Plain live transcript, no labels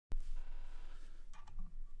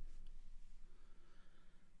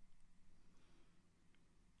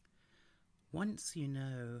Once you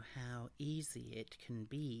know how easy it can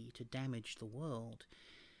be to damage the world,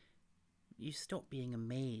 you stop being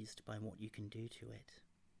amazed by what you can do to it.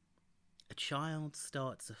 A child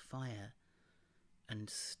starts a fire and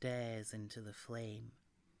stares into the flame.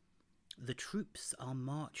 The troops are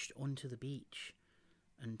marched onto the beach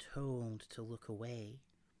and told to look away.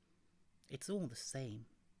 It's all the same.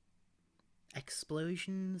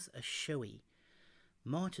 Explosions are showy,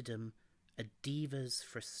 martyrdom a diva's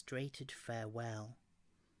frustrated farewell.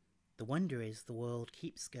 The wonder is the world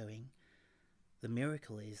keeps going. The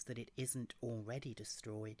miracle is that it isn't already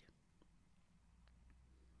destroyed.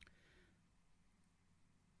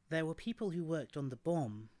 There were people who worked on the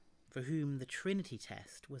bomb for whom the Trinity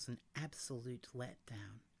test was an absolute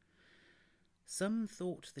letdown. Some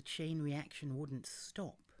thought the chain reaction wouldn't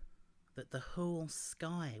stop, that the whole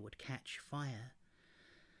sky would catch fire.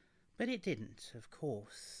 But it didn't, of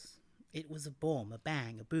course. It was a bomb, a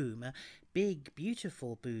bang, a boom, a big,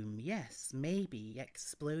 beautiful boom, yes, maybe,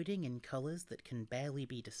 exploding in colours that can barely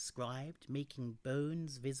be described, making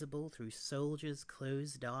bones visible through soldiers'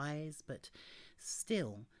 closed eyes, but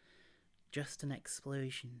still, just an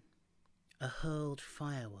explosion, a hurled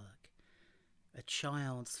firework, a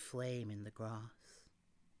child's flame in the grass.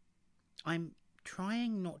 I'm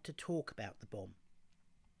trying not to talk about the bomb,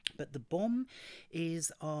 but the bomb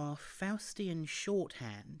is our Faustian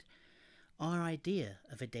shorthand, our idea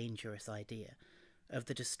of a dangerous idea, of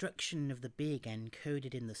the destruction of the big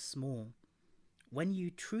encoded in the small. When you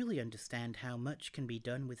truly understand how much can be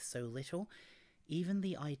done with so little, even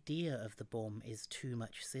the idea of the bomb is too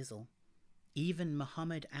much sizzle. Even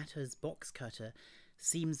Muhammad Atta's box cutter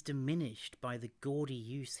seems diminished by the gaudy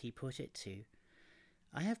use he put it to.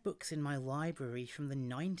 I have books in my library from the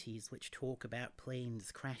 90s which talk about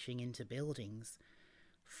planes crashing into buildings.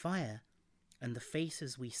 Fire, and the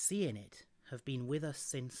faces we see in it, have been with us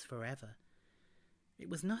since forever. It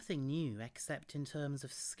was nothing new except in terms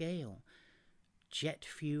of scale. Jet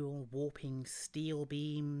fuel warping steel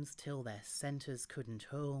beams till their centres couldn't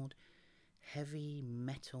hold. Heavy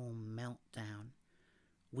metal meltdown.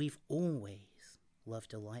 We've always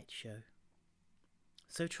loved a light show.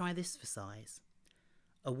 So try this for size.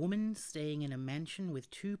 A woman staying in a mansion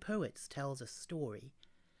with two poets tells a story.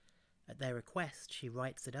 At their request, she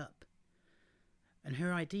writes it up. And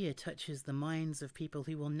her idea touches the minds of people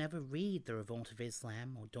who will never read The Revolt of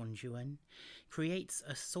Islam or Don Juan, creates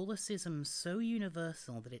a solecism so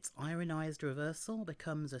universal that its ironized reversal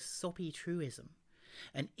becomes a soppy truism,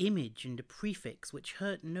 an image and a prefix which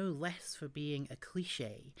hurt no less for being a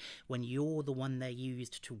cliché when you're the one they're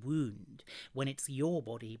used to wound, when it's your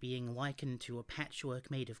body being likened to a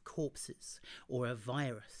patchwork made of corpses, or a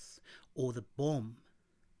virus, or the bomb.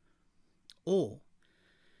 Or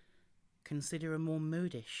consider a more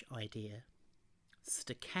modish idea.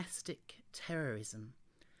 Stochastic terrorism.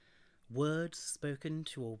 Words spoken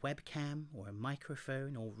to a webcam or a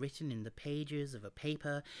microphone or written in the pages of a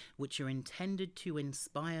paper which are intended to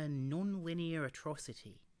inspire non-linear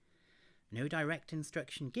atrocity. No direct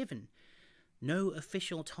instruction given. No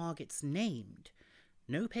official targets named.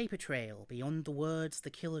 No paper trail beyond the words the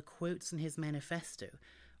killer quotes in his manifesto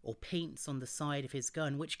or paints on the side of his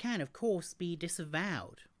gun, which can, of course, be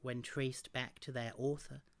disavowed when traced back to their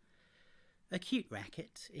author. A cute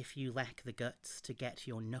racket if you lack the guts to get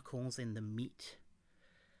your knuckles in the meat,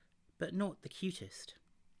 but not the cutest.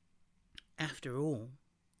 After all,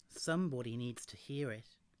 somebody needs to hear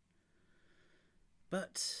it.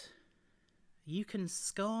 But you can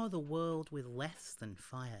scar the world with less than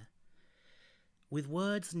fire, with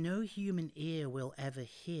words no human ear will ever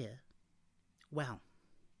hear. Well,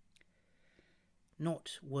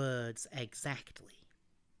 not words exactly.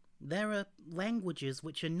 There are languages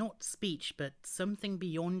which are not speech, but something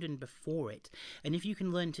beyond and before it. And if you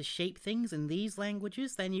can learn to shape things in these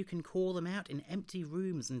languages, then you can call them out in empty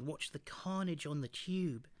rooms and watch the carnage on the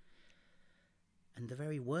tube. And the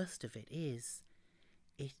very worst of it is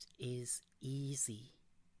easy.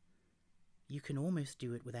 You can almost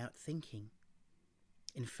do it without thinking.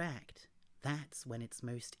 In fact, that's when it's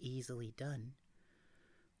most easily done.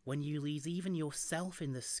 When you lose even yourself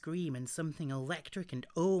in the scream and something electric and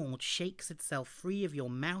old shakes itself free of your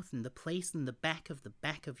mouth and the place in the back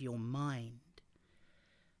of your mind.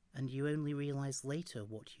 And you only realize later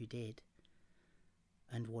what you did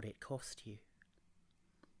and what it cost you.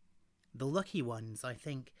 The lucky ones, I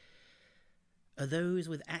think, are those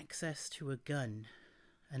with access to a gun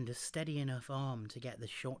and a steady enough arm to get the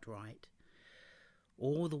shot right,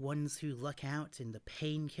 or the ones who luck out in the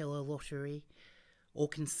painkiller lottery, or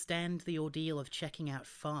can stand the ordeal of checking out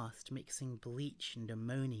fast, mixing bleach and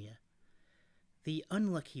ammonia. The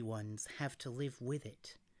unlucky ones have to live with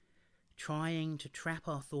it, trying to trap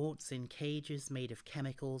our thoughts in cages made of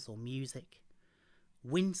chemicals or music,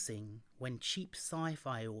 wincing when cheap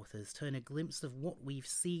sci-fi authors turn a glimpse of what we've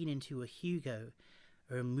seen into a Hugo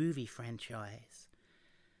or a movie franchise,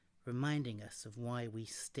 reminding us of why we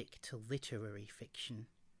stick to literary fiction.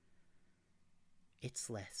 It's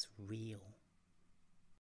less real.